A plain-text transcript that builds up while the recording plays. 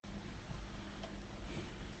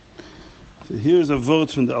So here's a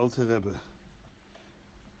word from the Alter Rebbe.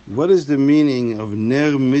 What is the meaning of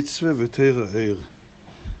ner mitzvah v'teira eir?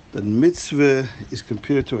 That mitzvah is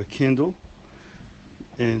compared to a candle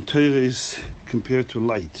and Torah is compared to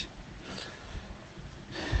light.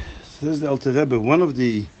 Says the Alter Rebbe, one of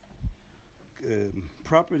the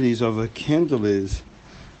properties of a candle is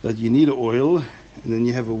that you need oil, and then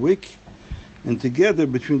you have a wick, and together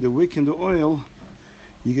between the wick and the oil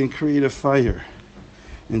you can create a fire,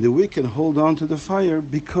 and the wick can hold on to the fire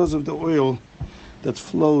because of the oil that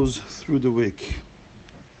flows through the wick.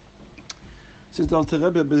 Says the Alter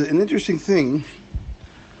Rebbe, but an interesting thing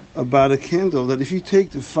about a candle, that if you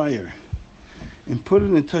take the fire and put it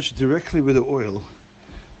in touch directly with the oil,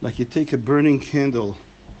 like you take a burning candle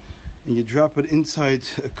and you drop it inside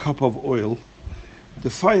a cup of oil, the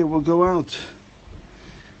fire will go out.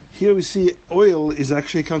 Here we see oil is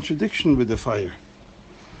actually a contradiction with the fire.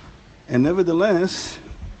 And nevertheless,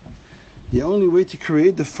 the only way to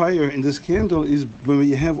create the fire in this candle is when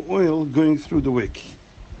you have oil going through the wick.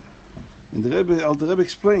 And the Alter Rebbe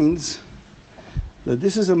explains that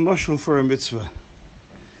this is a mashal for a mitzvah.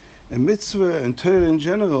 A mitzvah and Torah in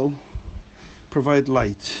general provide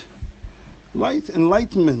light. Light,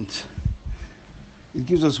 enlightenment. It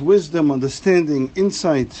gives us wisdom, understanding,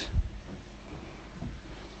 insight.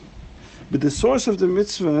 But the source of the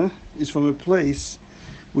mitzvah is from a place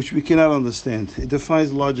which we cannot understand. It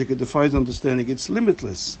defies logic, it defies understanding. It's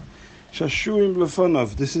limitless. Shashurim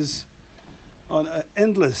lefanov. This is on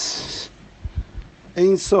endless.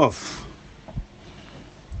 Ein sof.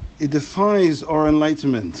 It defies our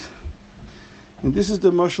enlightenment. And this is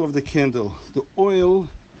the mashal of the candle. The oil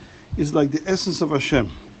is like the essence of Hashem.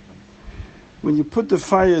 When you put the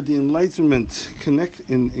fire, the enlightenment, connect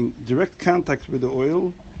in direct contact with the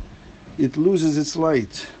oil, it loses its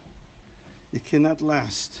light. It cannot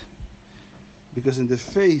last. Because in the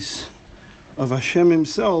face of Hashem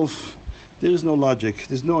himself, there is no logic,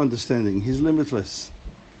 there's no understanding. He's limitless.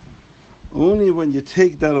 Only when you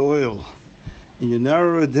take that oil and you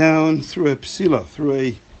narrow it down through a psila,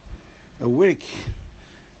 through a wick,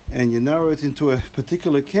 and you narrow it into a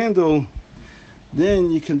particular candle,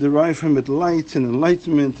 then you can derive from it light and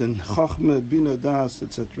enlightenment and chachma, bina, das,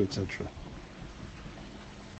 etc., etc.